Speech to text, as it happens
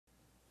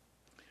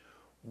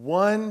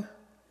1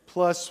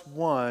 plus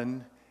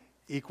 1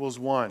 equals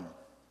 1.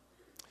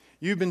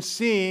 You've been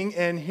seeing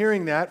and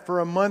hearing that for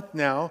a month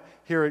now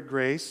here at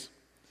Grace.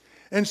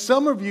 And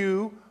some of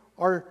you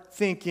are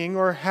thinking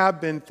or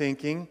have been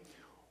thinking,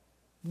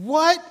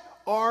 what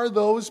are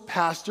those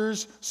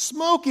pastors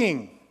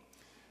smoking?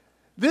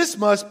 This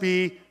must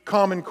be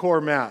Common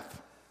Core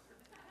math.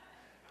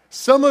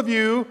 Some of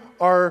you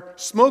are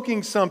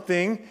smoking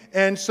something,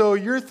 and so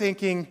you're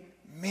thinking,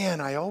 man,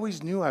 I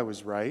always knew I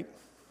was right.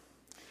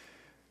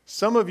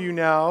 Some of you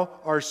now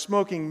are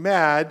smoking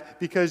mad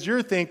because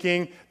you're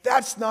thinking,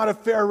 that's not a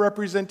fair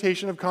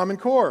representation of Common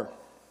Core.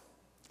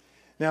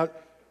 Now,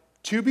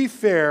 to be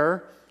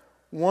fair,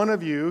 one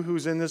of you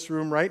who's in this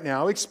room right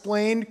now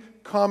explained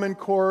Common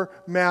Core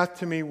math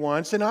to me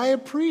once, and I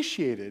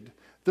appreciated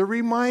the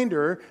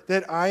reminder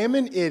that I am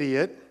an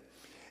idiot,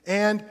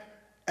 and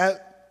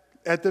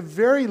at the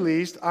very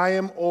least, I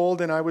am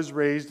old and I was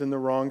raised in the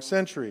wrong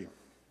century.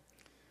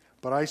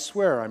 But I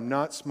swear I'm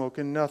not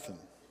smoking nothing.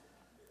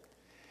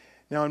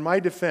 Now, in my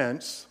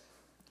defense,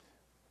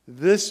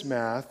 this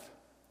math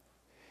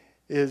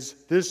is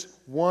this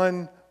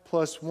 1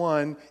 plus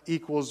 1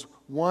 equals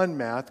 1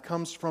 math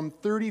comes from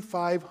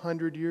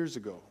 3,500 years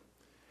ago.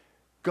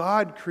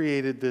 God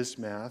created this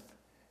math,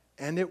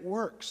 and it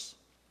works.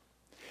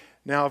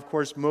 Now, of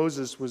course,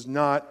 Moses was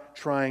not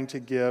trying to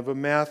give a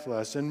math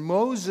lesson.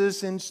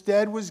 Moses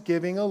instead was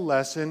giving a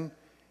lesson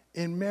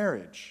in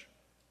marriage.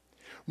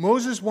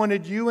 Moses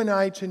wanted you and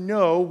I to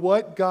know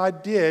what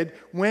God did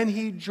when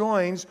he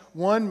joins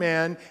one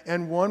man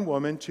and one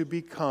woman to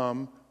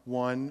become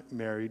one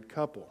married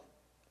couple.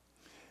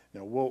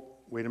 Now,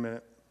 wait a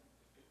minute.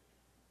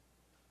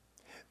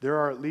 There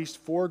are at least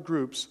 4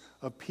 groups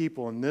of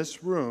people in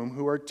this room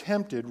who are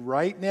tempted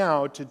right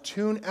now to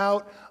tune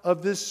out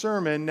of this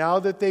sermon now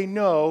that they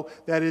know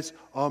that it's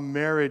a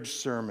marriage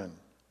sermon.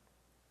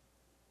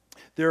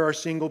 There are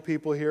single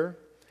people here.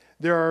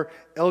 There are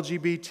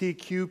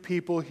LGBTQ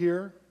people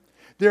here.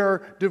 There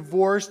are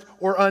divorced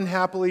or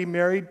unhappily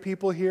married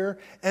people here.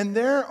 And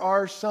there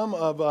are some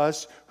of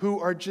us who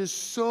are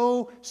just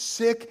so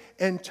sick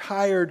and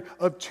tired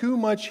of too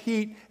much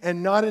heat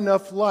and not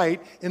enough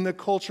light in the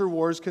culture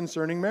wars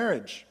concerning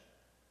marriage.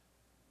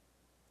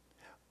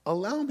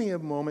 Allow me a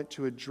moment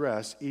to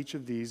address each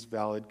of these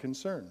valid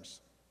concerns.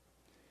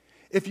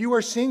 If you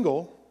are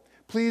single,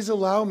 please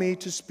allow me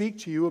to speak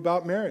to you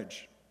about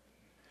marriage.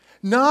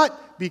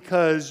 Not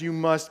because you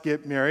must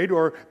get married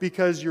or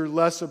because you're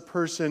less a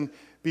person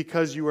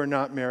because you are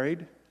not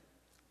married.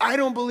 I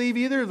don't believe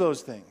either of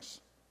those things.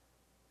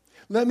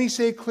 Let me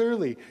say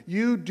clearly,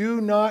 you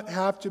do not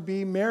have to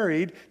be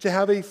married to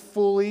have a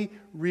fully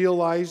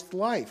realized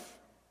life.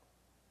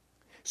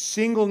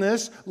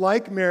 Singleness,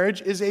 like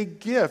marriage, is a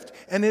gift,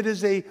 and it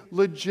is a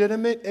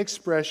legitimate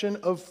expression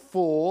of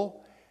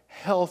full,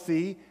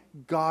 healthy,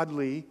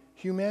 godly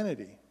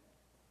humanity.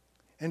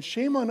 And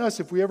shame on us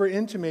if we ever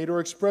intimate or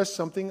express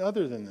something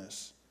other than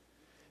this.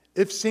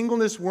 If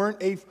singleness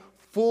weren't a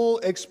full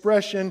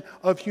expression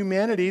of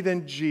humanity,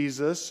 then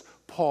Jesus,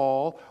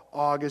 Paul,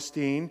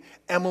 Augustine,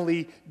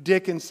 Emily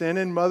Dickinson,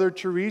 and Mother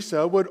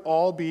Teresa would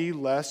all be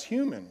less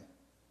human.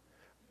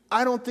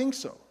 I don't think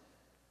so.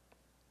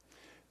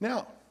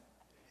 Now,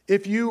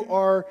 if you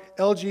are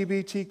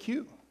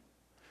LGBTQ,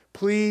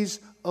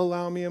 please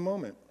allow me a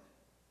moment.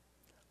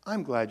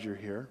 I'm glad you're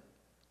here.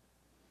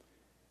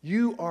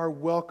 You are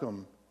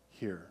welcome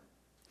here.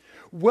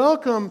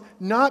 Welcome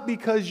not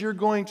because you're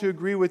going to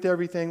agree with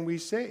everything we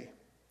say.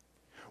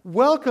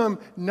 Welcome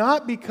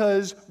not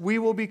because we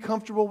will be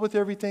comfortable with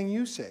everything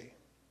you say.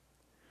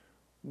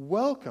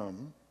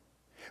 Welcome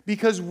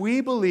because we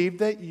believe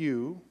that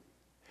you,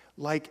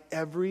 like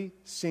every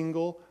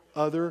single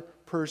other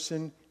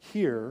person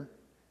here,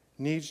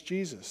 needs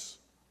Jesus.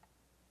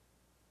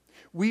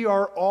 We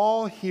are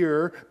all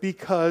here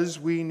because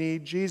we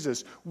need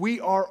Jesus.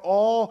 We are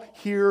all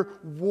here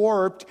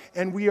warped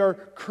and we are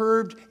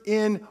curved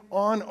in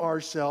on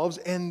ourselves,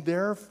 and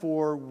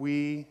therefore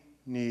we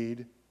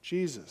need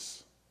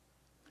Jesus.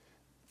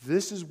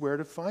 This is where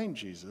to find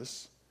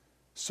Jesus,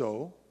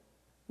 so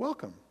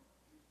welcome.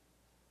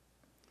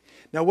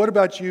 Now, what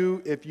about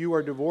you if you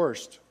are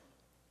divorced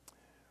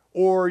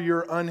or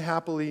you're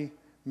unhappily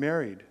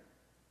married?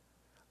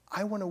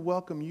 I want to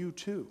welcome you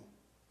too.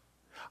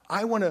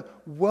 I want to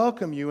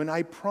welcome you, and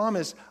I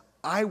promise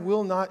I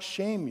will not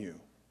shame you.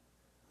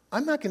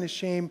 I'm not going to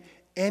shame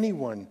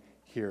anyone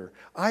here.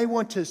 I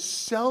want to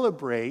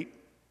celebrate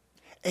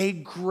a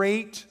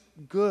great,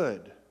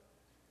 good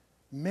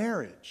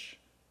marriage.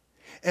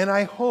 And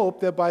I hope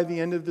that by the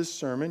end of this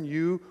sermon,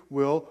 you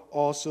will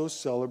also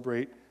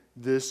celebrate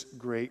this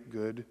great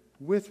good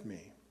with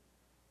me.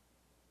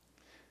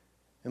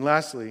 And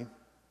lastly,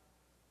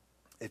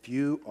 if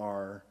you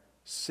are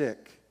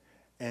sick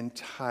and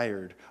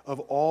tired of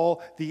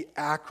all the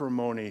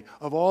acrimony,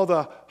 of all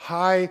the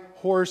high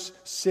horse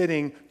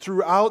sitting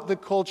throughout the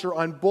culture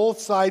on both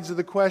sides of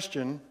the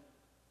question,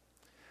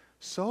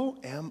 so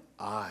am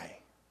I.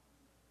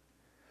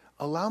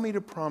 Allow me to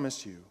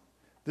promise you,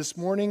 this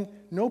morning,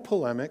 no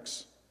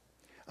polemics.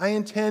 I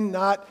intend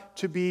not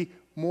to be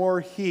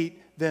more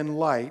heat than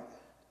light.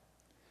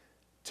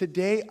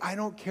 Today, I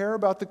don't care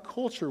about the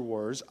culture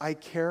wars. I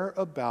care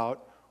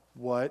about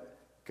what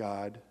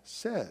God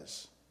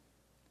says.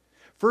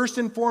 First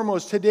and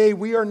foremost, today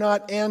we are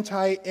not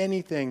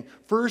anti-anything.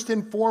 First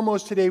and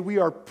foremost, today we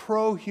are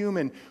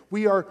pro-human.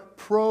 We are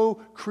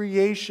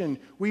pro-creation.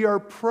 We are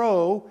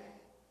pro,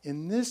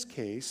 in this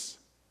case,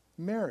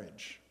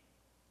 marriage.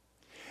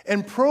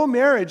 And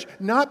pro-marriage,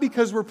 not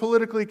because we're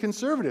politically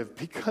conservative,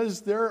 because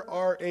there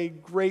are a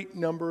great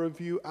number of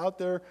you out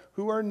there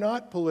who are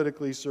not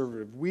politically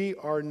conservative. We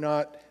are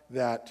not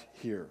that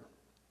here.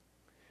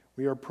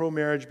 We are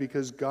pro-marriage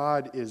because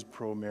God is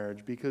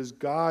pro-marriage, because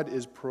God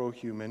is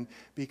pro-human,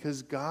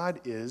 because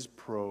God is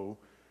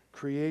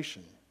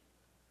pro-creation.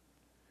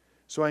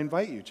 So I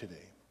invite you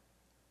today.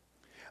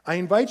 I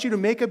invite you to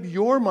make up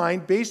your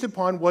mind based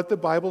upon what the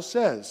Bible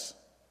says.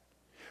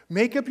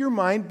 Make up your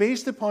mind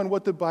based upon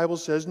what the Bible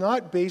says,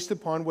 not based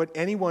upon what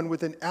anyone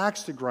with an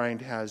axe to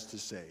grind has to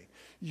say.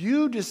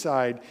 You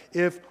decide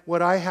if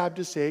what I have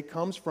to say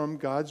comes from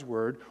God's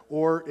word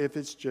or if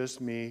it's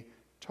just me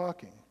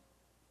talking.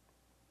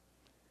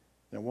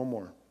 Now, one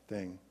more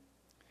thing.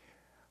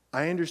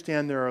 I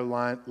understand there are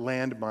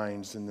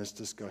landmines in this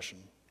discussion.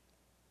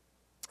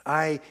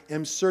 I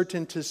am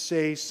certain to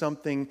say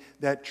something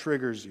that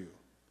triggers you.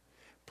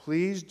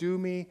 Please do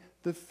me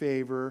the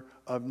favor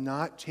of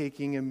not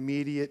taking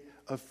immediate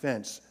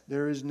offense.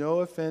 There is no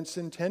offense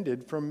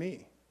intended from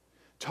me.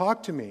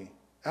 Talk to me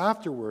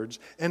afterwards,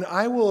 and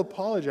I will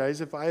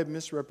apologize if I have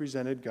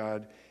misrepresented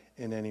God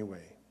in any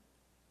way.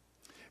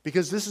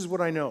 Because this is what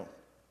I know.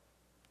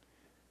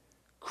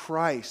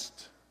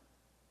 Christ,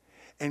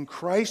 and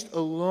Christ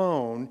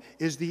alone,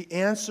 is the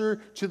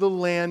answer to the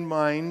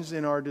landmines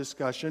in our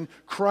discussion.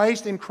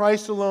 Christ and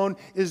Christ alone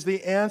is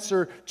the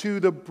answer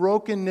to the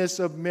brokenness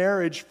of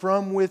marriage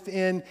from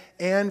within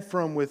and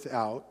from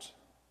without.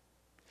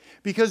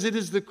 Because it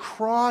is the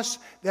cross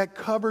that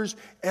covers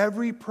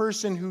every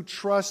person who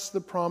trusts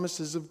the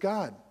promises of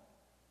God.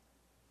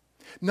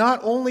 Not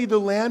only the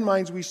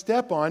landmines we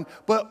step on,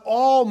 but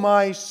all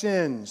my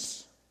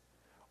sins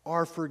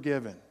are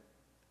forgiven.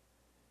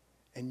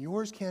 And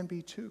yours can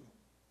be too.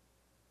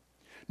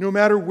 No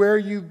matter where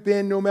you've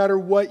been, no matter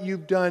what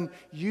you've done,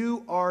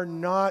 you are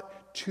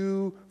not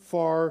too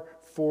far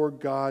for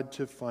God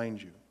to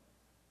find you.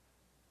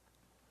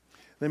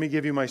 Let me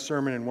give you my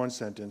sermon in one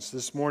sentence.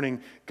 This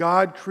morning,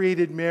 God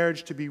created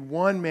marriage to be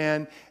one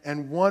man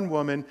and one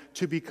woman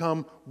to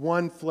become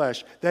one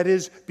flesh. That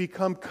is,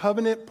 become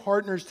covenant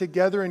partners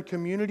together in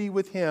community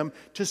with Him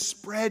to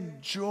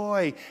spread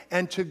joy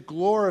and to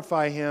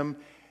glorify Him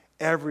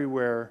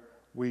everywhere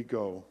we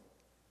go.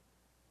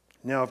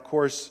 Now, of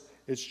course,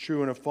 it's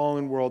true in a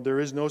fallen world, there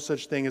is no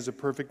such thing as a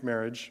perfect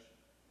marriage.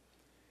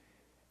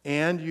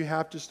 And you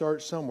have to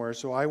start somewhere.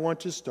 So I want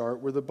to start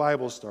where the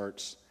Bible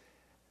starts,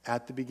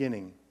 at the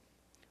beginning.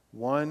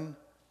 1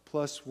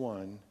 +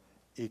 1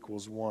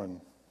 =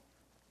 1.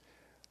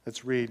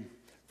 Let's read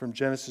from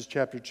Genesis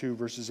chapter 2,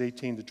 verses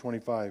 18 to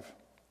 25.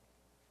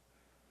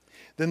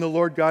 Then the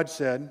Lord God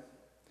said,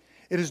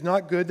 "It is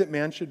not good that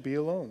man should be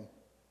alone.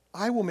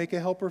 I will make a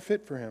helper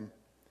fit for him."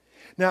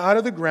 Now out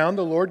of the ground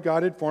the Lord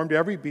God had formed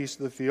every beast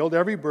of the field,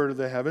 every bird of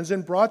the heavens,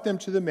 and brought them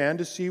to the man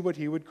to see what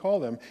he would call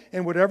them.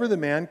 And whatever the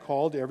man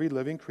called every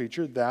living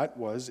creature, that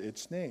was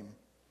its name.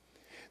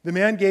 The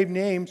man gave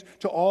names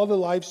to all the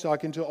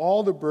livestock, and to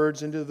all the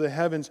birds, and to the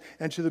heavens,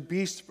 and to the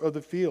beasts of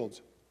the field.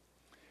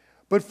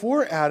 But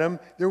for Adam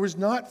there was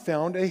not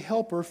found a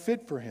helper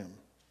fit for him.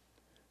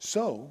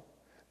 So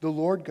the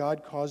Lord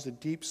God caused a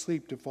deep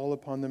sleep to fall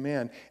upon the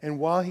man, and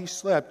while he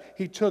slept,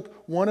 he took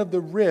one of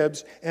the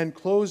ribs and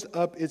closed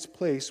up its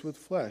place with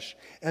flesh.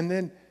 And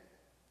then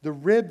the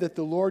rib that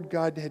the Lord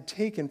God had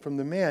taken from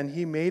the man,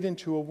 he made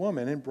into a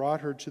woman and brought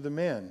her to the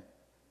man.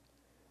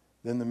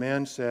 Then the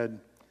man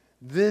said,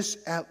 "This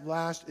at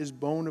last is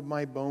bone of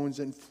my bones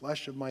and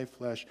flesh of my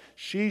flesh.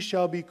 She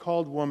shall be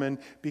called woman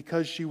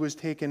because she was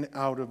taken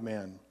out of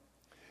man.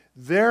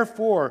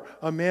 Therefore,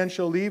 a man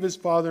shall leave his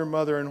father and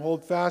mother and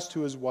hold fast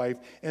to his wife,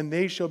 and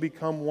they shall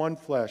become one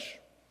flesh.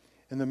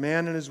 And the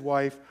man and his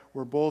wife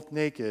were both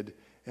naked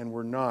and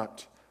were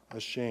not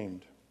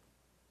ashamed."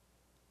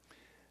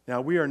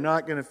 Now, we are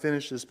not going to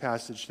finish this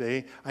passage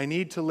today. I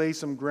need to lay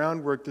some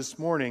groundwork this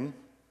morning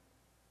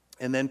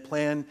and then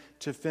plan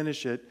to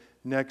finish it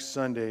next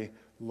Sunday,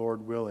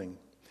 Lord willing.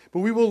 But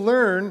we will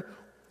learn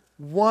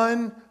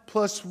 1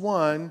 +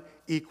 1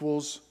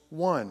 =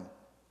 1.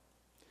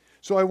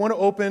 So I want to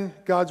open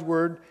God's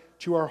Word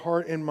to our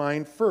heart and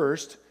mind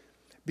first,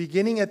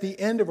 beginning at the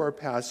end of our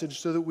passage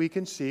so that we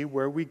can see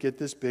where we get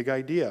this big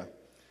idea.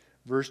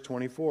 Verse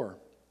 24.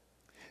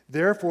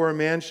 Therefore a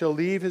man shall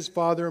leave his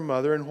father and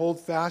mother and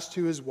hold fast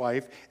to his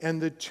wife, and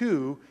the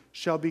two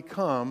shall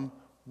become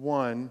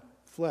one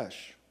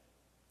flesh.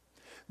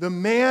 The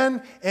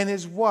man and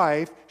his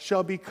wife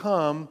shall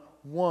become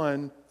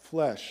one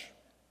flesh.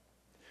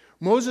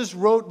 Moses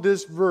wrote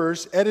this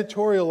verse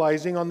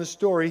editorializing on the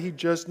story he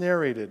just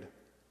narrated.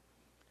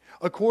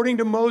 According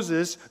to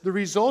Moses, the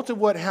result of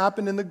what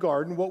happened in the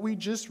garden, what we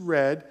just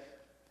read,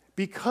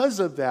 because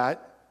of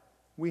that,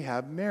 we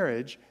have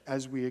marriage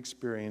as we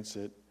experience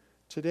it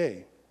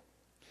today.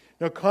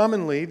 Now,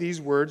 commonly, these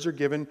words are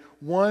given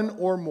one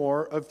or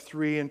more of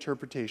three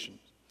interpretations.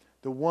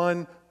 The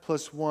 1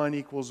 plus 1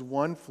 equals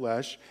one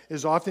flesh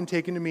is often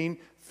taken to mean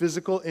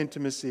physical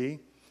intimacy.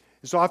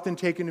 It's often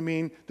taken to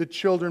mean the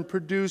children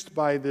produced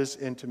by this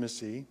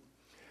intimacy.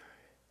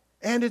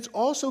 And it's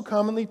also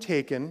commonly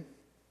taken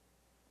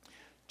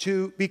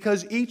to,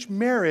 because each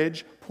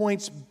marriage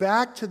points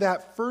back to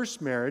that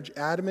first marriage,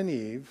 Adam and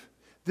Eve,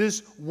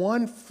 this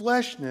one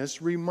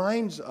fleshness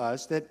reminds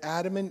us that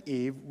Adam and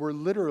Eve were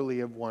literally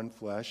of one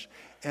flesh,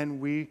 and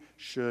we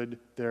should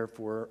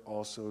therefore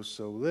also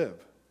so live.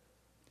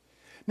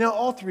 Now,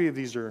 all three of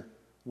these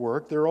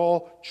work. They're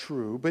all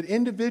true, but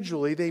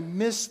individually they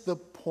miss the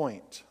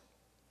point.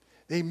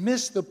 They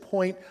miss the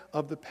point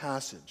of the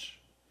passage.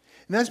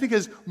 And that's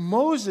because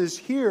Moses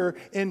here,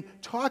 in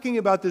talking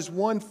about this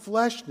one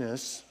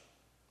fleshness,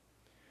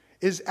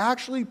 is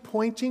actually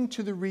pointing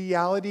to the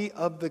reality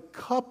of the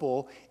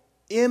couple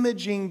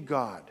imaging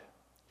God,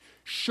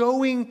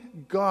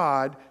 showing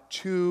God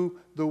to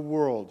the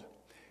world.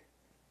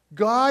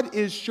 God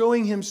is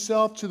showing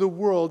himself to the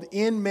world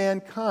in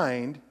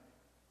mankind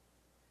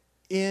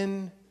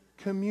in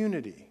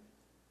community.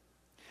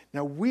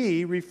 Now,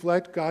 we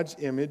reflect God's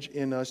image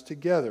in us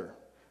together.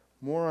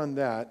 More on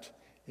that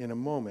in a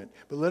moment.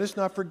 But let us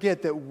not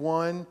forget that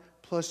 1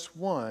 plus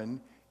 1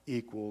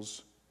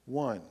 equals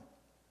 1.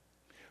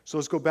 So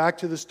let's go back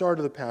to the start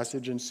of the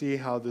passage and see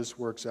how this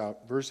works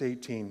out. Verse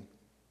 18.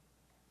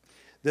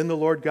 Then the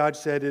Lord God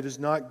said, "It is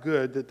not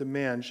good that the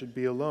man should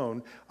be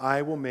alone.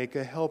 I will make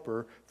a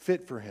helper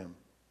fit for him."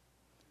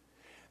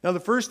 Now, the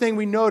first thing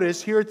we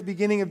notice here at the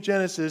beginning of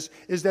Genesis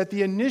is that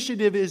the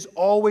initiative is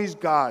always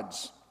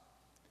God's.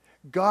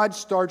 God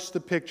starts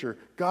the picture.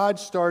 God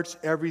starts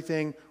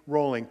everything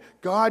rolling.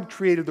 God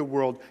created the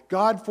world.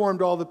 God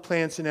formed all the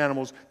plants and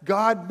animals.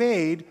 God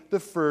made the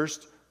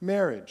first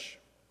marriage.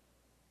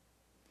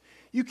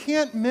 You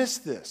can't miss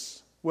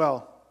this.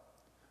 Well,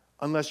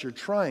 unless you're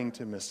trying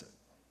to miss it.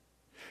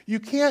 You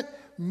can't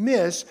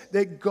miss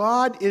that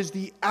God is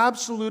the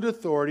absolute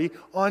authority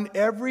on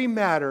every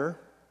matter,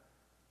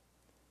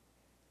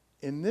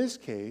 in this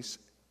case,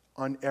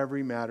 on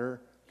every matter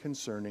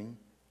concerning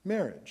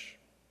marriage.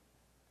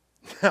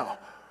 Now,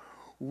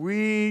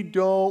 we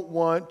don't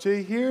want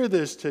to hear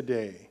this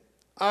today.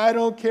 I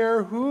don't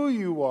care who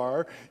you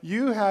are.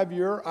 You have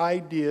your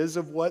ideas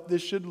of what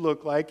this should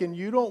look like, and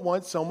you don't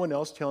want someone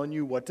else telling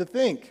you what to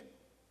think.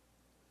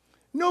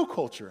 No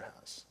culture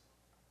has.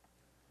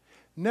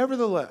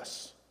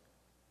 Nevertheless,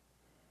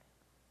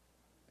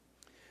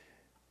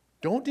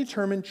 don't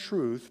determine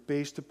truth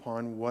based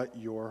upon what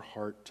your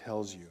heart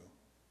tells you.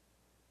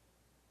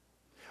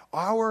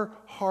 Our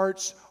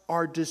hearts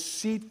are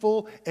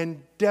deceitful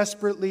and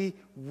desperately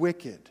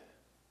wicked.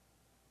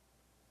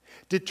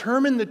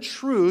 Determine the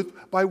truth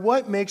by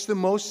what makes the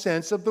most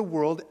sense of the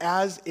world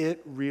as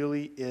it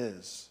really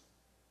is.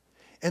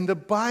 And the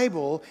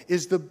Bible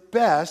is the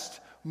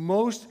best,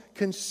 most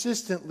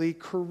consistently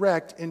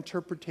correct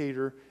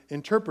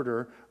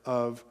interpreter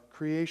of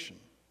creation.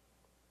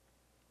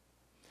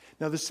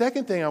 Now, the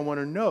second thing I want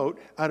to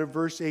note out of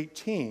verse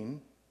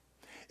 18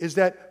 is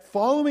that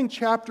following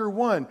chapter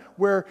 1,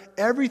 where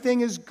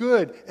everything is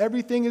good,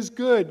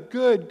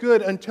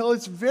 good, until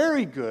it's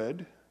very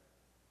good,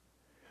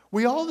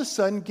 we all of a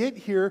sudden get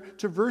here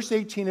to verse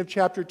 18 of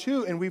chapter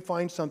 2, and we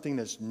find something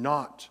that's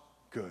not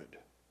good.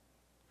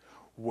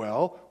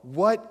 Well,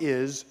 what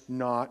is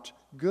not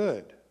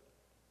good?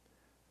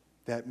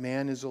 That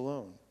man is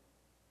alone.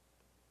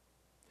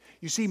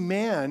 You see,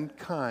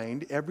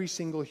 mankind, every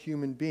single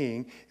human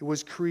being, it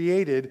was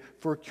created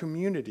for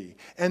community.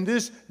 And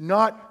this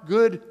not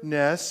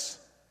goodness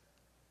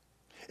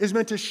is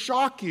meant to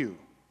shock you.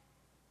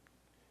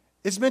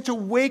 It's meant to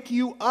wake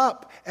you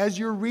up as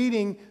you're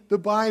reading the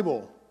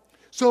Bible.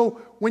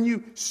 So when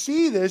you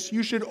see this,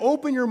 you should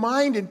open your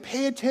mind and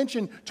pay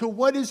attention to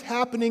what is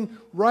happening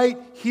right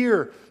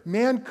here.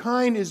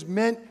 Mankind is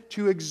meant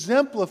to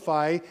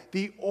exemplify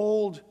the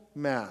old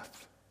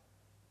math.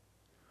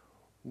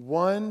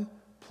 1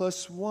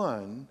 plus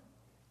 1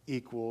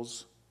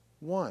 equals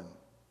 1.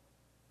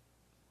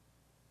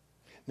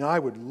 Now, I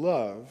would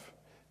love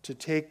to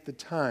take the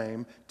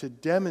time to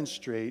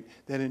demonstrate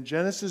that in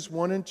Genesis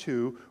 1 and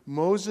 2,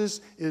 Moses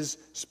is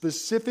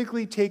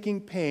specifically taking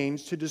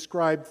pains to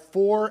describe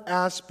 4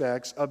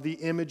 aspects of the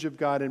image of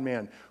God in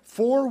man.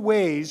 4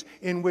 ways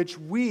in which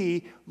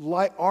we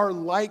are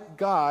like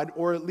God,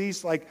 or at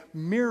least like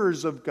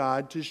mirrors of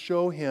God, to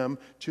show Him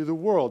to the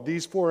world.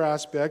 These 4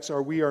 aspects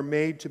are: we are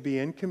made to be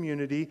in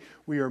community,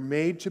 we are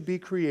made to be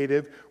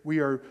creative, we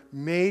are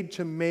made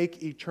to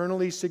make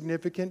eternally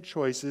significant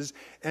choices,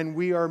 and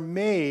we are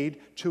made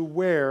to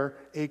wear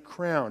a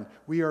crown.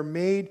 We are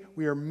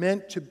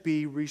meant to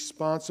be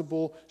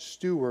responsible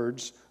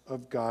stewards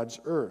of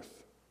God's earth.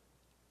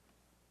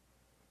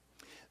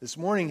 This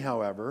morning,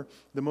 however,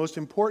 the most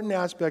important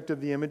aspect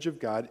of the image of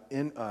God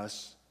in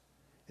us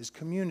is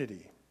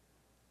community.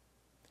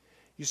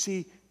 You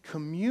see,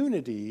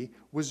 community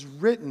was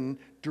written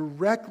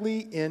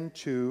directly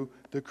into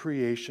the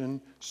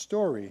creation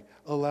story.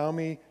 Allow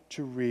me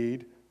to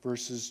read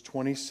verses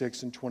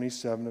 26 and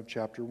 27 of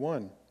chapter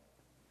 1.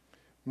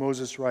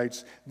 Moses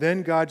writes,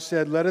 "Then God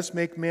said, 'Let us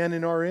make man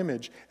in our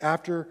image,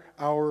 after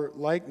our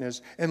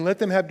likeness, and let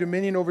them have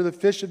dominion over the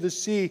fish of the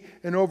sea,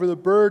 and over the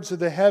birds of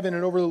the heaven,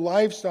 and over the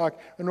livestock,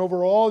 and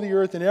over all the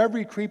earth, and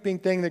every creeping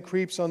thing that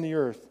creeps on the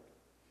earth.'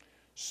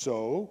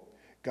 So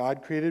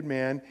God created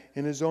man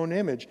in his own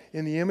image.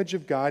 In the image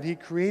of God he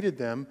created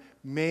them,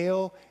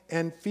 male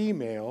and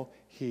female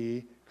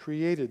he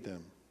created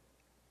them."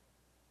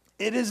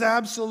 It is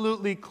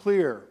absolutely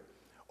clear,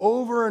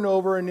 over and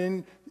over,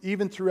 and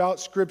even throughout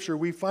Scripture,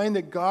 we find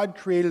that God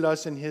created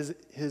us in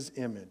his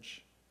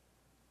image.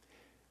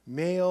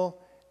 Male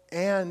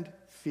and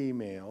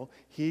female,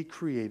 he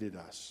created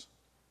us.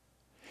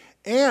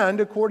 And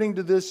according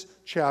to this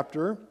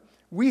chapter,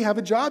 we have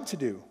a job to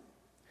do.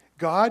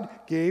 God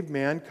gave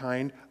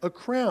mankind a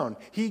crown.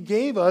 He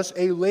gave us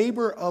a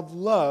labor of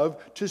love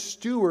to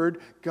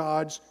steward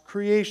God's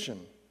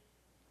creation.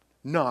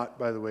 Not,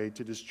 by the way,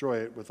 to destroy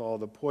it with all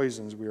the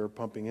poisons we are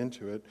pumping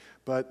into it,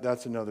 but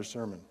that's another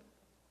sermon.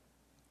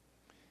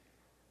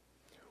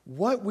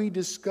 What we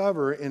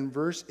discover in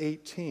verse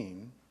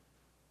 18,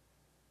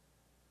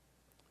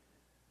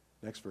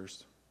 next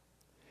verse,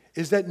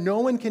 is that no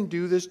one can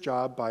do this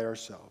job by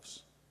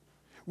ourselves.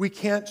 We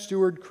can't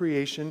steward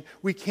creation.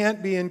 We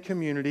can't be in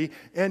community.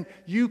 And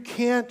you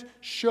can't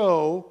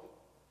show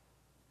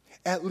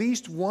at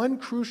least one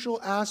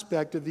crucial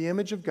aspect of the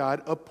image of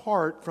God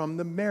apart from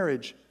the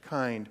marriage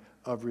kind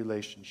of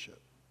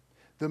relationship.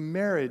 The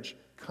marriage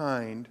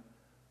kind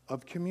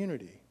of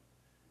community.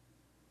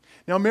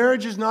 Now,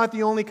 marriage is not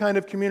the only kind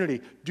of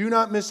community. Do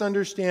not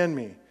misunderstand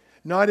me.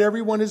 Not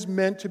everyone is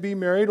meant to be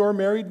married or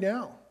married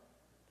now.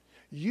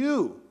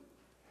 You,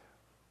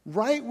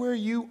 right where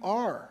you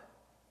are,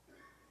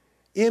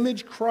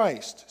 image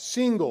Christ,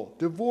 single,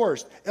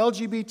 divorced,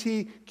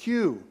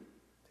 LGBTQ.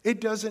 It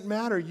doesn't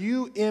matter.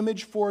 You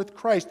image forth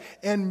Christ.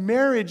 And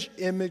marriage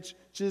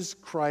images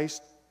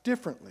Christ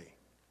differently.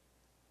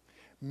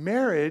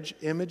 Marriage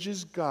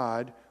images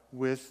God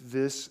with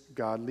this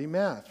godly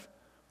math.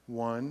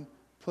 1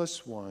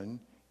 + 1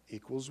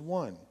 =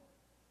 1.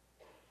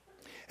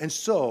 And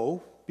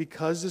so,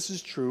 because this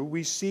is true,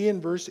 we see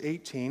in verse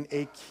 18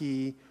 a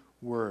key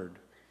word.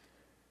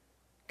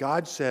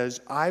 God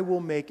says, "I will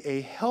make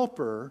a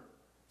helper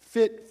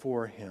fit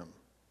for him."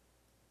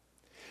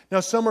 Now,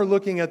 some are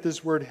looking at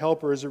this word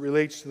helper as it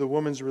relates to the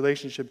woman's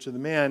relationship to the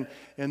man,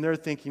 and they're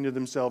thinking to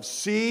themselves,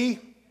 see,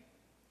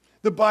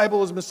 the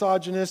Bible is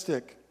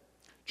misogynistic,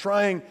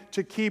 trying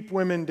to keep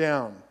women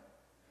down.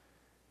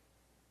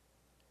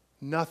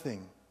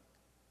 Nothing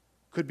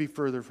could be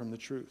further from the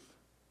truth.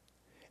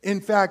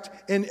 In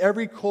fact, in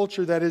every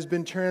culture that has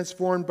been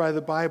transformed by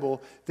the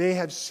Bible, they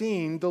have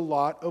seen the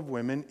lot of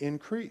women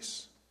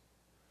increase.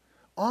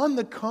 On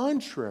the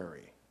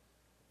contrary,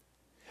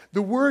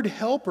 the word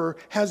helper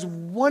has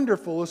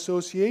wonderful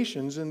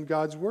associations in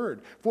God's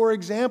word. For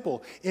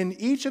example, in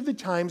each of the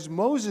times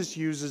Moses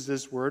uses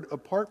this word,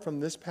 apart from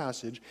this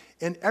passage,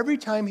 and every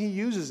time he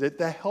uses it,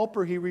 the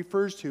helper he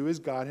refers to is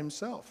God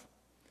himself.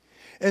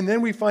 And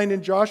then we find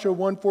in Joshua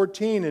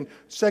 1:14 and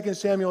 2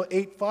 Samuel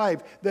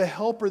 8:5, the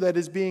helper that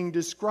is being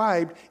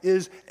described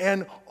is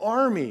an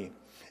army.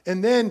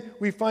 And then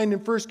we find in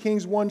 1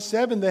 Kings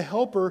 1:7, the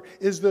helper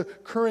is the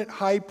current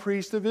high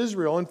priest of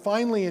Israel. And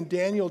finally in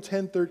Daniel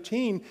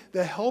 10:13,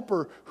 the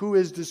helper who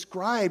is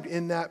described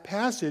in that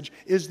passage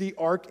is the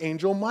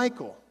archangel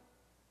Michael.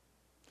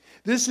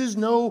 This is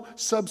no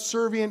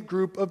subservient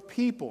group of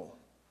people.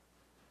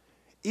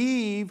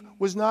 Eve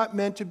was not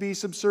meant to be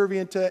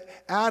subservient to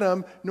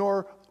Adam,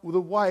 nor will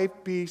the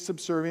wife be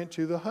subservient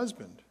to the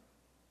husband.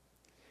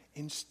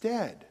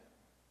 Instead,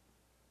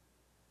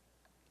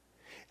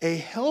 a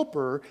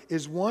helper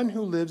is one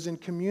who lives in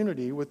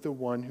community with the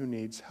one who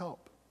needs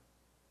help.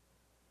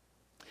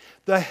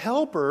 The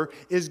helper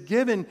is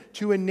given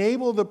to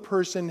enable the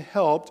person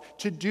helped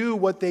to do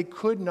what they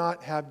could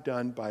not have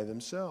done by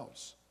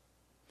themselves.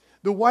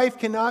 The wife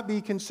cannot be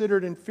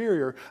considered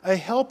inferior. A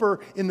helper,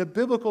 in the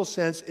biblical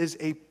sense, is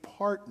a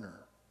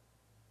partner.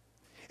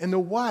 And the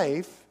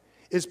wife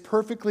is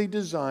perfectly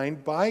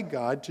designed by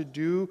God to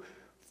do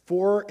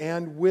for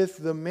and with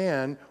the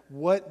man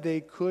what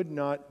they could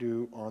not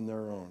do on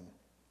their own.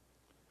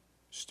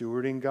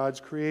 Stewarding God's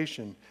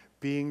creation,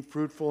 being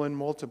fruitful and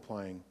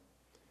multiplying,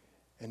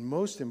 and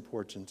most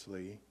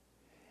importantly,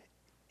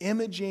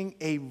 imaging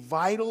a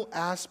vital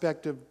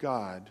aspect of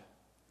God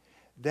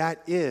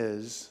that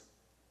is,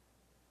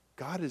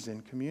 God is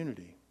in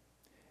community,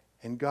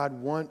 and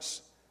God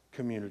wants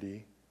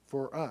community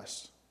for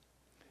us.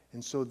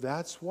 And so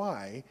that's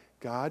why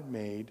God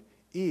made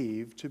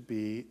Eve to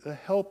be the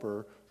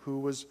helper who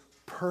was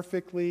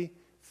perfectly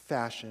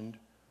fashioned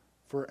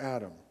for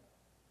Adam.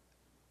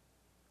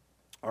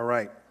 All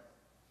right.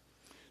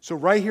 So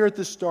right here at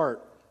the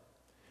start,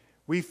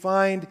 we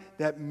find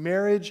that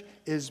marriage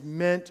is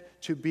meant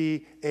to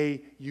be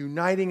a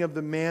uniting of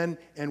the man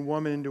and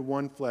woman into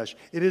one flesh.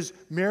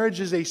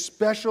 Marriage is a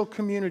special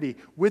community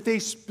with a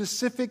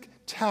specific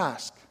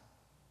task.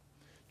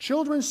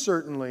 Children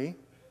certainly,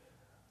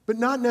 but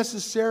not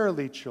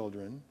necessarily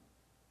children.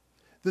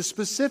 The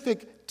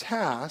specific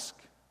task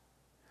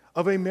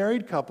of a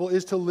married couple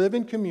is to live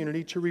in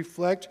community to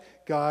reflect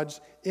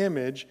God's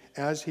image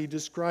as he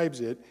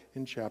describes it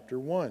in chapter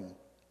 1.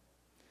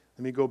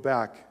 Let me go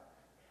back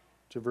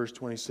to verse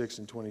 26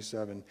 and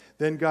 27.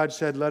 Then God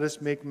said, "Let us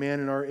make man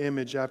in our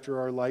image after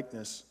our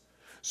likeness."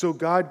 So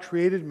God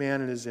created man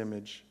in his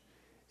image.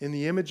 In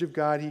the image of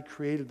God he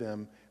created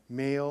them,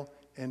 male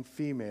and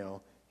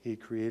female he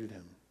created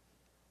him.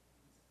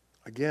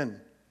 Again,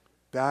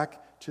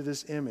 back to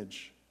this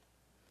image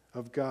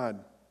of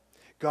God.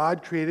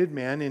 God created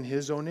man in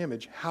his own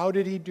image. How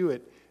did he do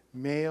it?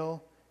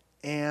 Male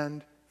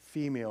and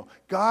female.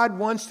 God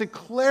wants to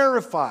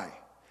clarify.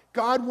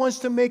 God wants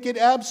to make it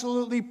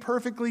absolutely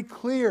perfectly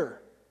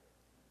clear.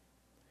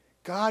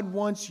 God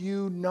wants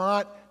you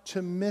not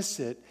to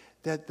miss it,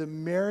 that the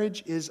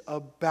marriage is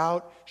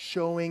about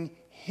showing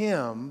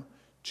him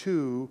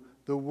to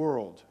the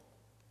world.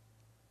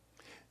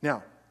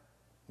 Now,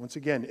 once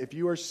again, if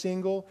you are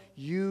single,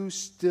 you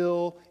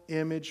still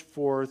image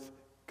forth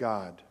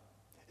God.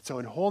 It's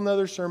a whole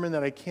nother sermon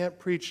that I can't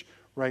preach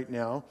right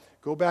now.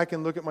 Go back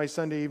and look at my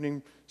Sunday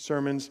evening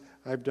sermons.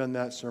 I've done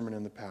that sermon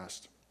in the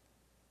past.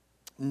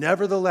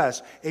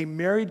 Nevertheless, a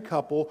married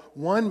couple,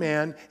 one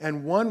man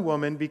and one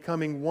woman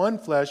becoming one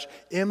flesh,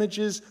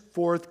 images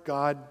forth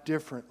God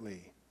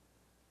differently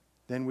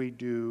than we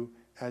do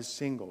as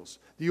singles.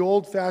 The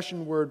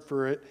old-fashioned word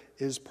for it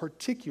is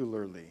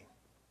particularly.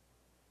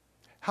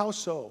 How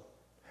so?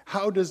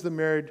 How does the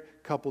married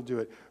couple do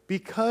it?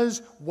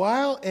 Because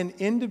while an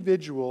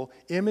individual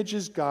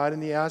images God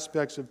in the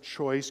aspects of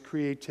choice,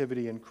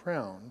 creativity, and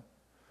crown,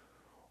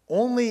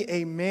 only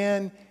a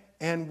man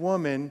and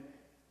woman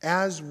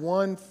as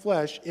one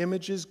flesh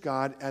images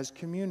God as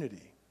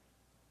community.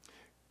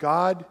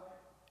 God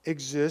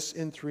exists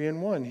in three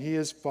in one. He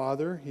is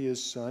Father, He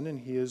is Son, and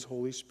He is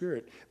Holy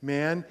Spirit.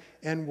 Man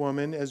and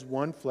woman as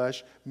one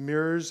flesh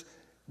mirrors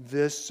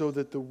this so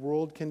that the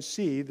world can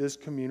see this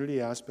community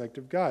aspect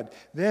of God.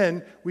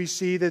 Then we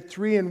see that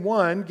three in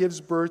one gives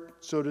birth,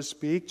 so to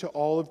speak, to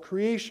all of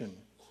creation.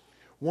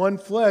 One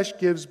flesh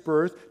gives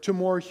birth to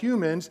more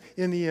humans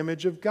in the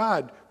image of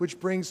God,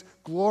 which brings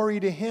glory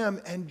to Him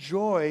and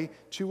joy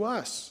to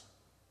us.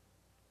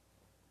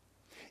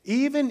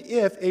 Even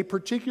if a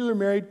particular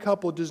married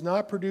couple does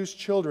not produce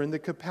children, the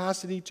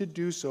capacity to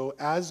do so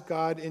as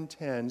God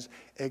intends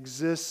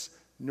exists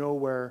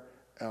nowhere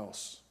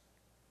else.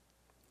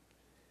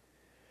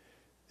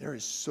 There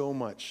is so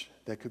much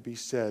that could be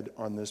said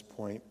on this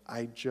point.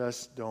 I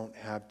just don't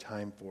have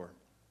time for.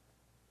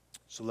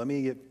 So let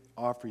me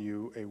offer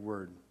you a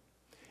word.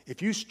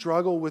 If you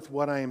struggle with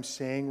what I am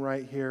saying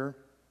right here,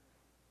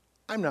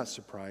 I'm not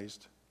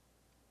surprised.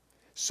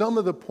 Some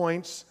of the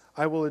points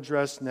I will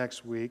address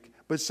next week,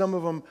 but some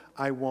of them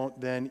I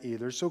won't then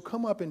either. So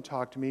come up and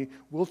talk to me.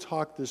 We'll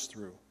talk this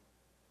through.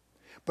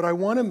 But I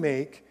want to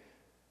make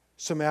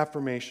some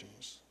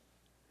affirmations.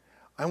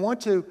 I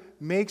want to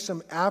make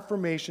some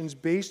affirmations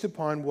based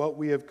upon what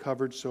we have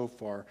covered so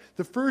far.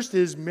 The first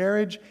is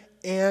marriage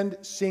and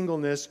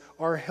singleness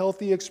are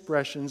healthy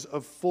expressions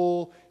of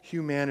full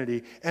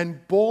humanity, and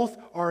both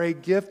are a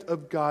gift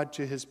of God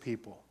to His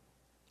people.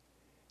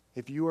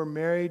 If you are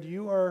married,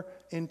 you are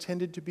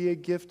intended to be a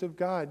gift of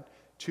God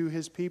to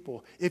His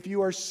people. If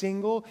you are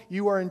single,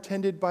 you are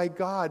intended by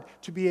God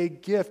to be a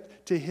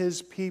gift to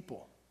His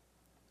people.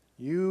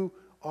 You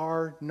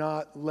are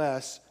not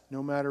less,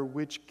 no matter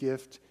which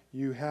gift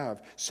you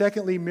have.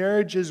 Secondly,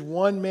 marriage is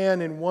one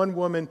man and one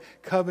woman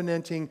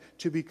covenanting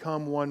to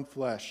become one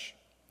flesh.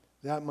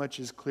 That much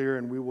is clear,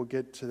 and we will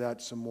get to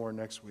that some more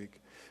next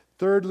week.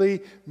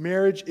 Thirdly,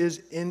 marriage is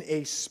in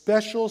a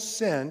special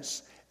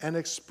sense an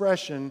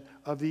expression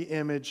of the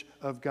image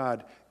of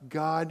God.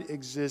 God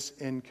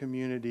exists in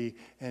community,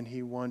 and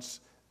He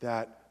wants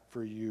that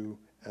for you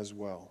as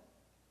well.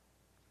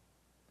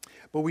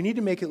 But we need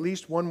to make at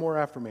least one more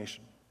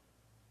affirmation.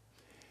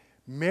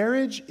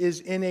 Marriage is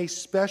in a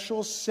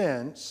special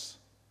sense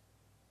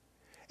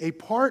a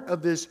part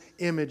of this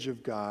image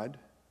of God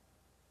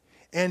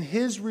and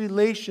His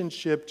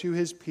relationship to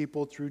His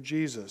people through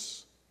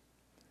Jesus.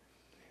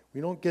 We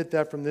don't get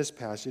that from this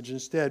passage.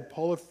 Instead,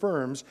 Paul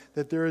affirms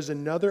that there is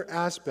another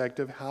aspect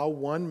of how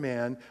one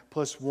man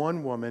plus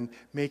one woman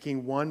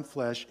making one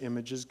flesh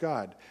images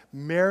God.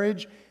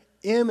 Marriage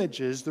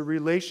images the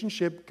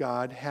relationship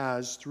God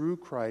has through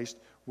Christ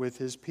with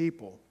His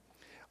people.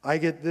 I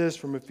get this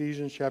from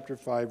Ephesians chapter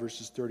 5,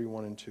 verses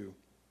 31 and 2.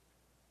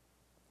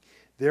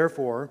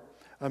 Therefore,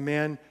 a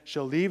man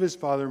shall leave his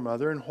father and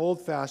mother and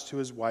hold fast to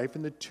his wife,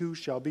 and the two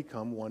shall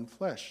become one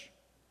flesh.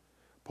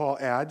 Paul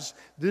adds,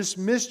 this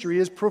mystery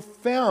is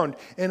profound,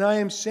 and I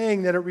am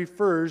saying that it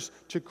refers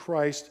to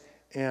Christ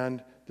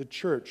and the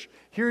church.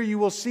 Here you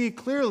will see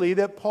clearly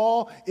that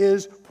Paul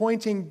is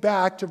pointing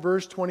back to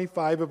verse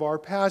 25 of our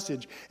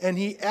passage. And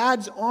he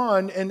adds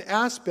on an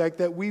aspect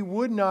that we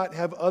would not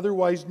have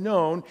otherwise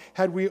known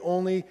had we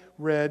only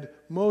read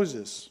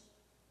Moses.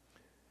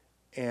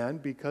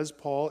 And because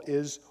Paul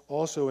is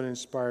also an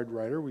inspired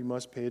writer, we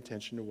must pay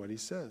attention to what he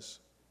says.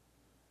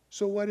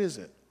 So what is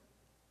it?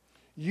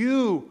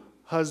 You,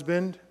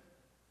 husband,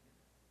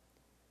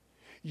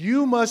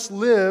 you must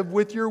live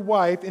with your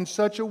wife in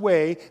such a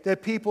way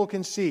that people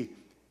can see.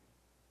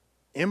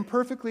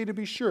 Imperfectly, to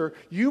be sure,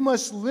 you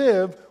must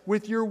live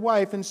with your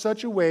wife in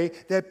such a way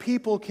that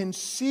people can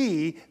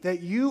see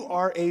that you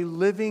are a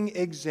living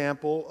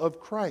example of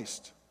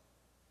Christ.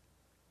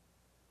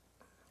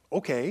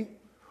 Okay,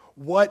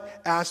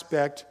 what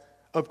aspect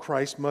of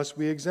Christ must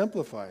we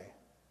exemplify?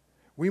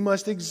 We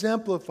must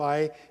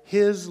exemplify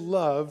his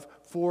love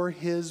for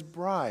his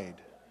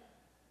bride,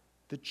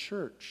 the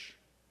church.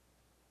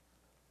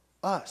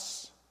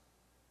 Us.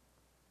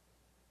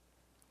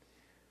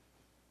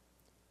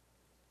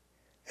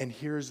 And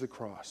here's the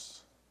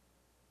cross.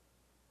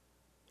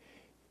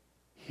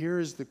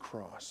 Here's the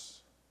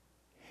cross.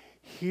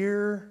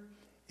 Here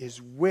is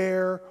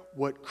where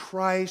what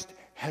Christ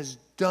has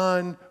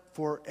done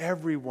for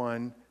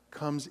everyone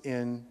comes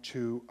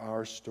into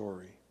our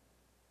story.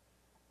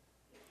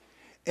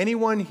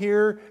 Anyone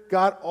here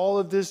got all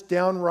of this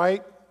down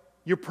right?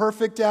 You're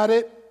perfect at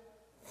it?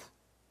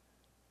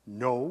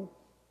 No.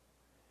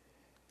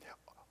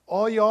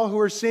 All y'all who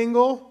are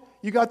single,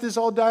 you got this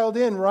all dialed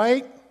in,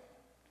 right?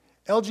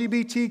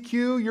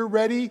 LGBTQ, you're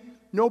ready?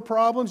 No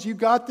problems, you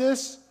got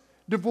this?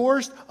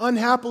 Divorced,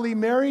 unhappily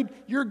married,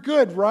 you're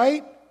good,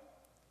 right?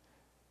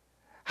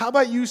 How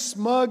about you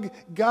smug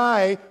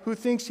guy who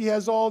thinks he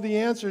has all the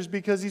answers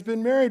because he's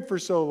been married for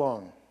so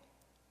long?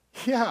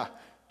 Yeah,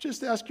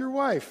 just ask your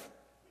wife.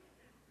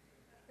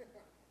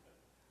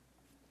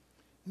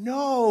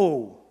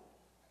 No.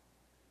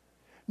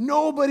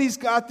 Nobody's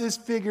got this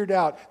figured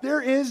out.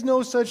 There is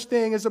no such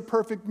thing as a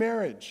perfect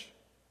marriage.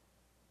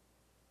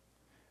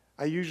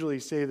 I usually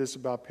say this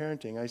about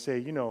parenting. I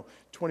say,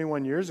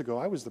 21 years ago,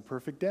 I was the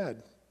perfect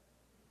dad.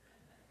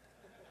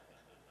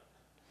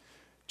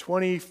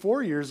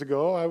 24 years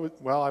ago,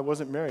 I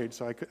wasn't married,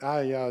 so it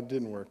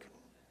didn't work.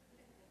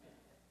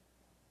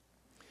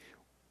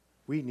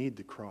 We need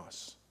the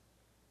cross.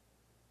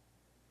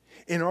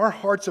 In our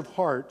hearts of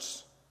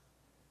hearts,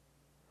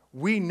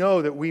 we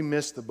know that we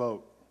missed the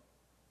boat.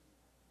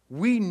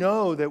 We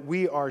know that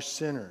we are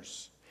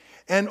sinners.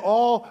 And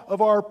all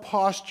of our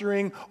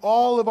posturing,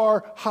 all of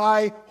our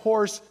high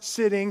horse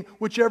sitting,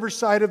 whichever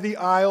side of the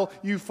aisle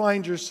you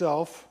find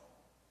yourself,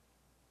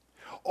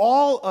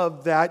 all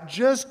of that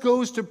just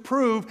goes to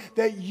prove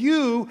that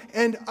you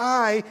and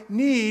I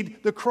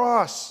need the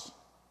cross.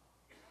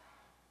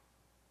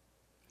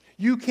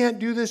 You can't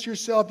do this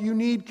yourself. You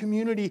need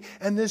community,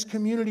 and this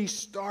community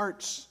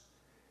starts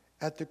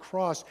at the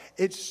cross.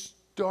 It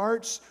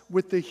starts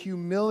with the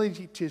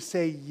humility to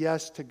say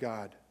yes to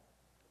God.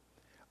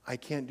 I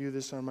can't do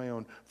this on my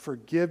own.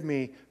 Forgive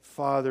me,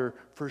 Father,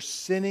 for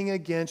sinning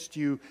against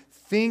you,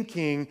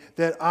 thinking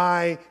that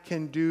I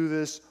can do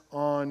this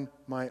on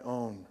my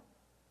own.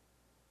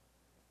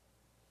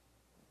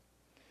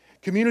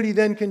 Community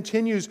then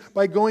continues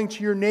by going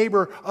to your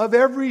neighbor of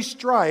every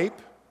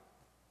stripe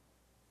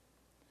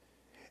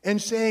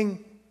and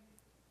saying,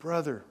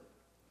 brother,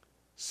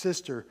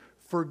 sister,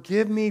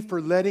 forgive me for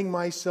letting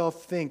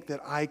myself think that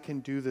I can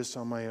do this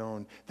on my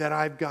own, that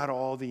I've got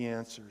all the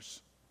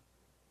answers.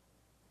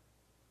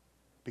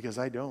 Because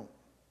I don't.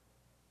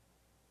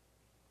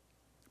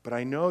 But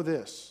I know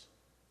this,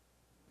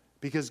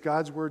 because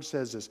God's word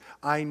says this.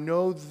 I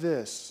know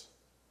this.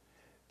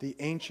 The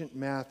ancient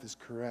math is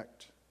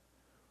correct.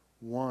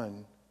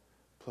 1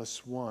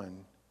 +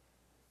 1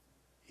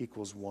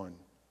 = 1.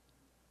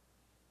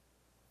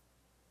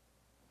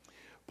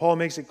 Paul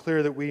makes it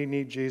clear that we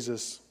need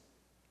Jesus.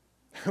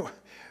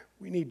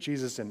 We need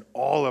Jesus in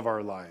all of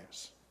our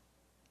lives.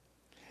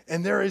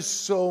 And there is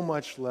so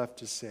much left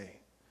to say.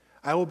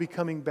 I will be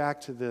coming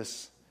back to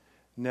this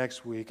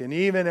next week. And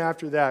even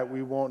after that,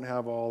 we won't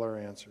have all our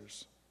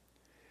answers.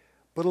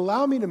 But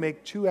allow me to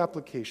make 2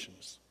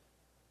 applications.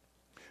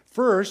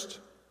 First,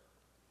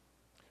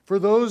 for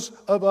those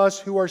of us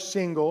who are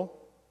single,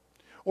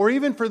 or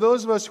even for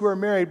those of us who are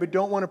married but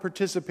don't want to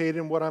participate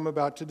in what I'm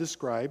about to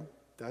describe,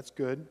 that's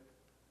good.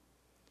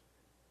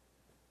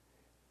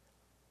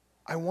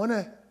 I want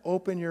to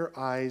open your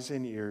eyes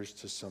and ears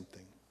to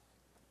something.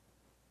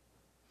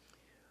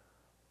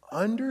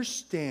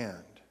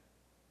 Understand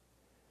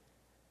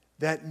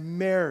that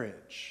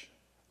marriage,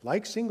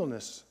 like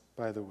singleness,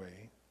 by the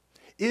way,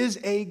 is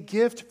a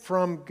gift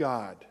from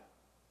God.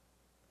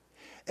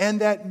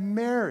 And that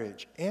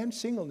marriage and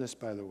singleness,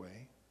 by the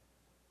way,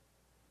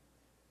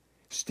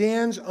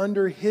 stands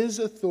under His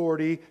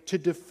authority to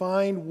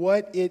define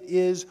what it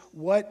is,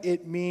 what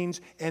it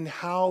means, and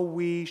how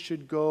we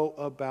should go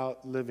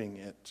about living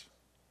it.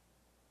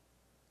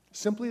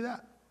 Simply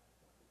that.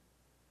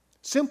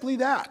 Simply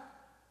that.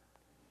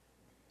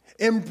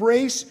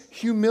 Embrace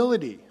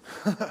humility.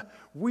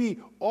 We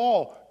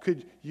all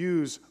could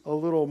use a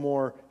little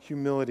more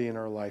humility in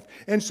our life.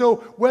 And so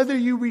whether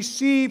you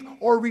receive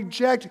or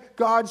reject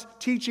God's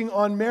teaching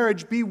on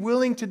marriage, be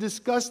willing to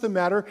discuss the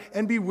matter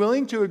and be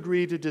willing to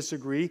agree to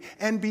disagree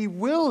and be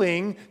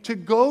willing to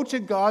go to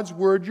God's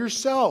word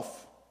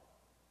yourself.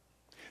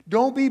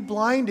 Don't be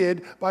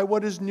blinded by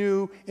what is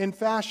new and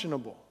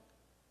fashionable.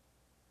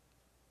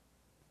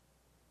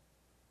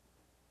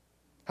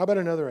 How about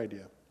another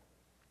idea?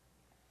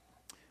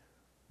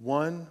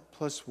 1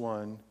 +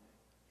 1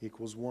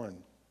 =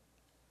 1.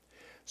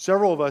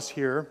 Several of us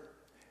here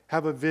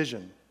have a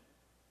vision.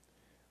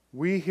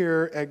 We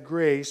here at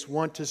Grace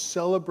want to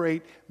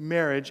celebrate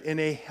marriage in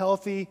a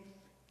healthy,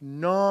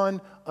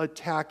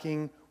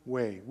 non-attacking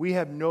way. We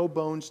have no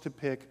bones to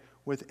pick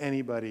with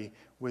anybody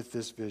with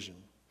this vision.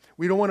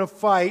 We don't want to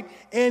fight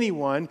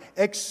anyone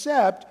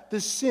except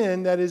the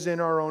sin that is in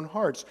our own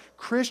hearts.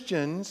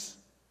 Christian,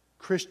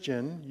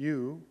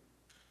 you,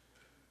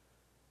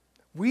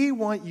 we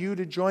want you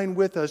to join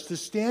with us to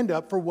stand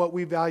up for what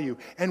we value.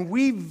 And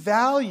we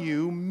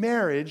value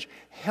marriage,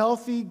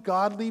 healthy,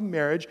 godly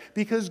marriage,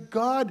 because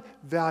God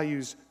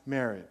values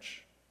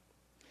marriage.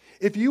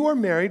 If you are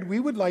married, we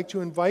would like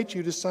to invite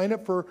you to sign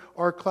up for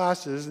our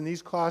classes, and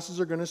these classes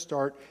are going to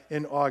start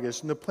in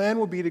August. And the plan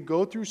will be to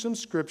go through some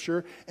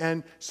scripture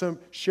and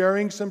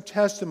sharing some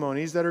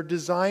testimonies that are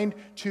designed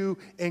to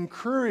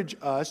encourage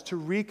us to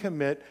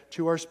recommit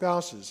to our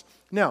spouses.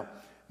 Now,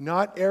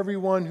 not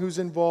everyone who's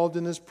involved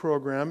in this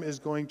program is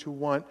going to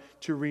want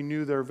to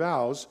renew their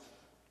vows,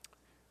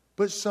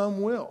 but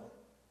some will.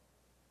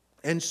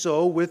 And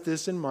so, with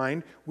this in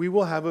mind, we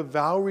will have a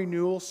vow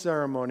renewal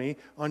ceremony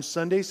on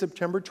Sunday,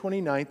 September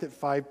 29th at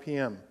 5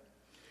 p.m.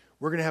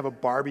 We're going to have a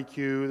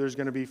barbecue. There's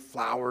going to be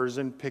flowers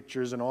and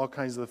pictures and all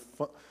kinds of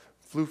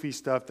floofy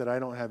stuff that I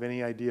don't have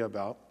any idea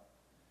about.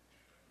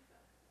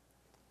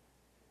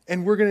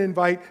 And we're going to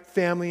invite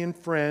family and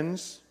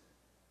friends.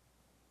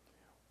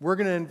 We're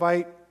going to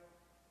invite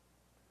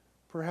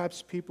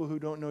perhaps people who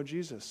don't know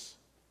Jesus.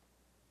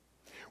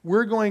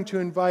 We're going to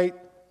invite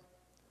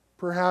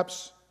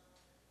perhaps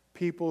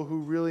people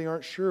who really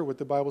aren't sure what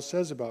the Bible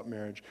says about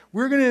marriage.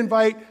 We're going to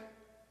invite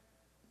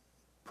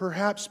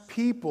perhaps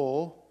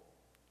people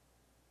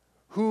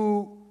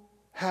who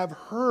have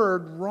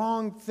heard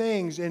wrong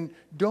things and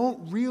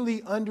don't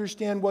really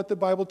understand what the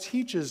Bible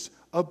teaches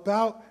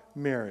about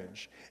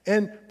marriage.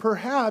 And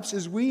perhaps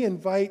as we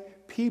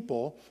invite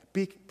people,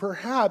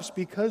 perhaps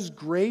because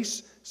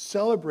Grace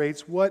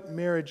celebrates what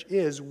marriage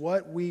is,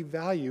 what we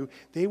value,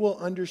 they will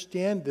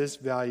understand this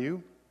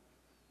value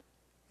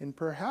and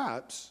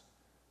perhaps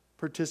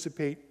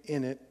participate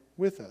in it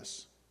with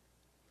us.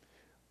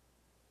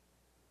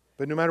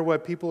 But no matter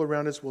what, people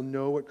around us will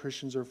know what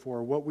Christians are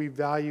for, what we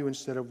value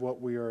instead of what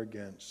we are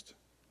against.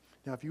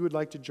 Now, if you would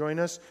like to join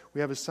us,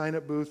 we have a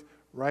sign-up booth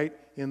right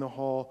in the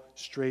hall,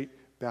 straight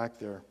back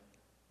there.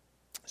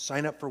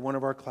 Sign up for one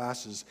of our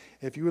classes.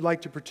 If you would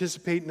like to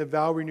participate in the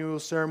vow renewal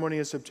ceremony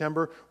in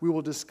September, we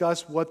will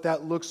discuss what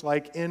that looks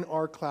like in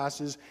our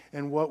classes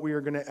and what we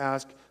are going to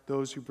ask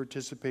those who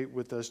participate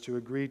with us to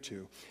agree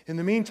to. In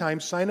the meantime,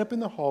 sign up in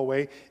the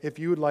hallway if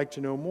you would like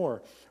to know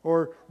more.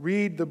 Or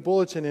read the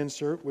bulletin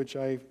insert, which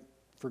I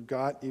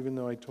forgot even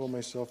though I told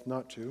myself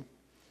not to.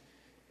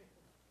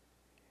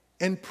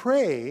 And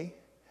pray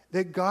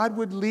that God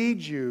would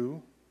lead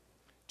you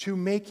to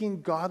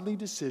making godly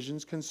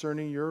decisions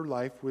concerning your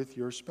life with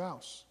your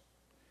spouse.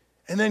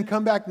 And then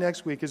come back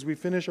next week as we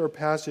finish our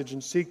passage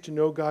and seek to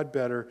know God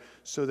better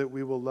so that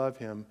we will love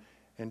Him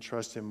and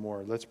trust Him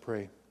more. Let's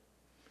pray.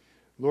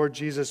 Lord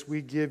Jesus,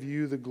 we give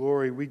you the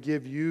glory. We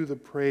give you the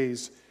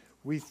praise.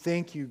 We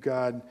thank you,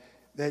 God,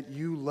 that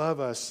you love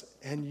us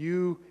and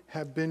you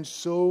have been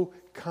so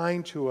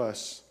kind to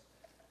us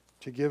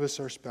to give us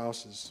our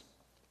spouses.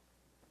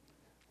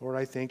 Lord,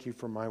 I thank you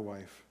for my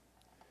wife.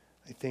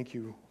 I thank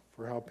you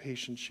for how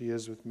patient she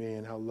is with me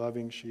and how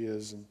loving she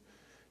is and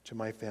to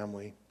my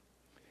family.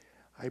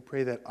 I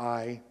pray that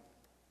I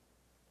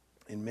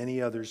and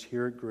many others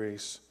here at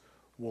Grace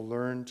will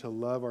learn to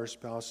love our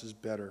spouses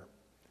better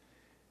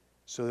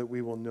so that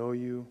we will know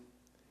you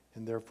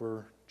and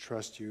therefore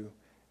trust you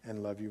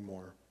and love you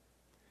more.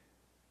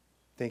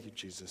 Thank you,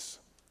 Jesus.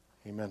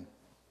 Amen.